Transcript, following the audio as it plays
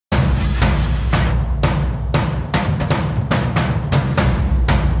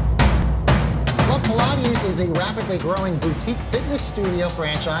rapidly growing boutique fitness studio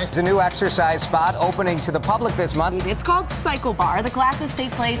franchise. It's a new exercise spot opening to the public this month. It's called Cycle Bar. The classes take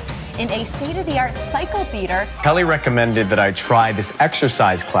place in a state-of-the-art cycle theater. Kelly recommended that I try this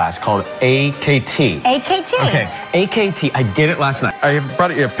exercise class called AKT. AKT? Okay, AKT. I did it last night. I have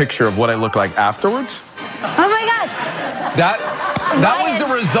brought you a picture of what I look like afterwards. Oh my gosh! That was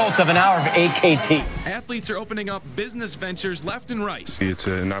the result of an hour of AKT. Athletes are opening up business ventures left and right. It's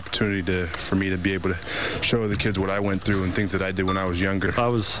an opportunity for me to be able to show the kids what I went through and things that I did when I was younger. I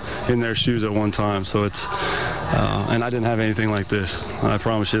was in their shoes at one time, so it's, and I didn't have anything like this. I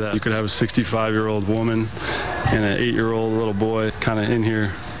promise you that. You could have a 65-year-old woman and an 8-year-old little boy kind of in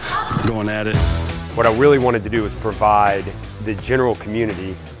here going at it. What I really wanted to do was provide the general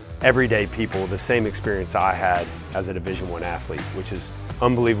community, everyday people, the same experience I had as a Division I athlete, which is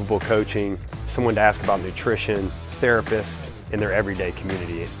unbelievable coaching, someone to ask about nutrition, therapists in their everyday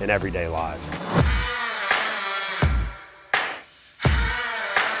community and everyday lives.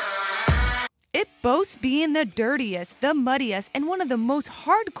 It boasts being the dirtiest, the muddiest, and one of the most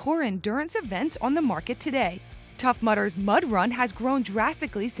hardcore endurance events on the market today. Tough Mudder's Mud Run has grown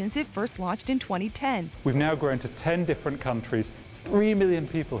drastically since it first launched in 2010. We've now grown to 10 different countries. 3 million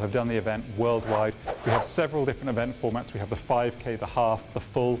people have done the event worldwide. We have several different event formats. We have the 5K, the half, the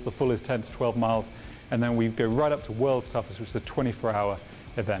full. The full is 10 to 12 miles. And then we go right up to World's Toughest, which is a 24-hour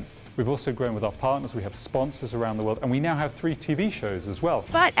event. We've also grown with our partners. We have sponsors around the world, and we now have 3 TV shows as well.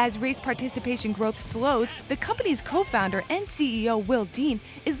 But as race participation growth slows, the company's co-founder and CEO, Will Dean,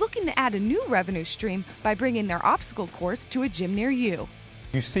 is looking to add a new revenue stream by bringing their obstacle course to a gym near you.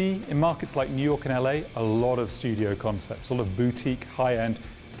 You see in markets like New York and LA, a lot of studio concepts, a lot of boutique, high-end,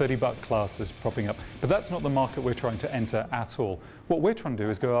 $30 classes popping up. But that's not the market we're trying to enter at all. What we're trying to do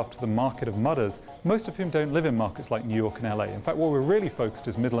is go after the market of mudders, most of whom don't live in markets like New York and LA. In fact, what we're really focused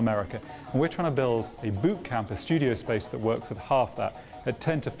is Middle America. And we're trying to build a boot camp, a studio space that works at half that, at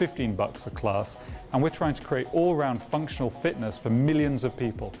 10 to 15 bucks a class. And we're trying to create all-round functional fitness for millions of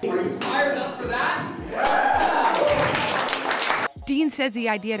people. Are you fired up for that? Dean says the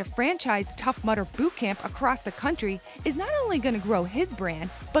idea to franchise Tough Mudder Boot Camp across the country is not only going to grow his brand,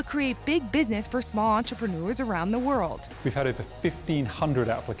 but create big business for small entrepreneurs around the world. We've had over 1,500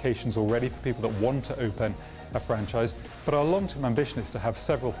 applications already for people that want to open a franchise, but our long-term ambition is to have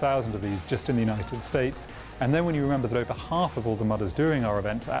several thousand of these just in the United States. And then when you remember that over half of all the mudders doing our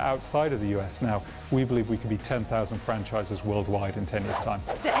events are outside of the US now, we believe we can be 10,000 franchises worldwide in 10 years' time.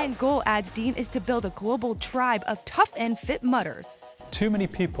 The end goal, adds Dean, is to build a global tribe of tough and fit mudders. Too many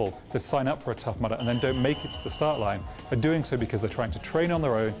people that sign up for a Tough Mudder and then don't make it to the start line are doing so because they're trying to train on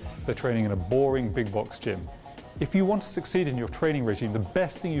their own, they're training in a boring big box gym. If you want to succeed in your training regime, the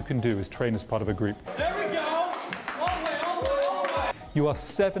best thing you can do is train as part of a group. There we go! All the way, all the way, all the way! You are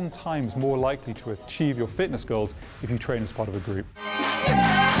 7 times more likely to achieve your fitness goals if you train as part of a group.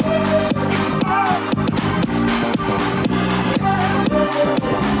 Yeah!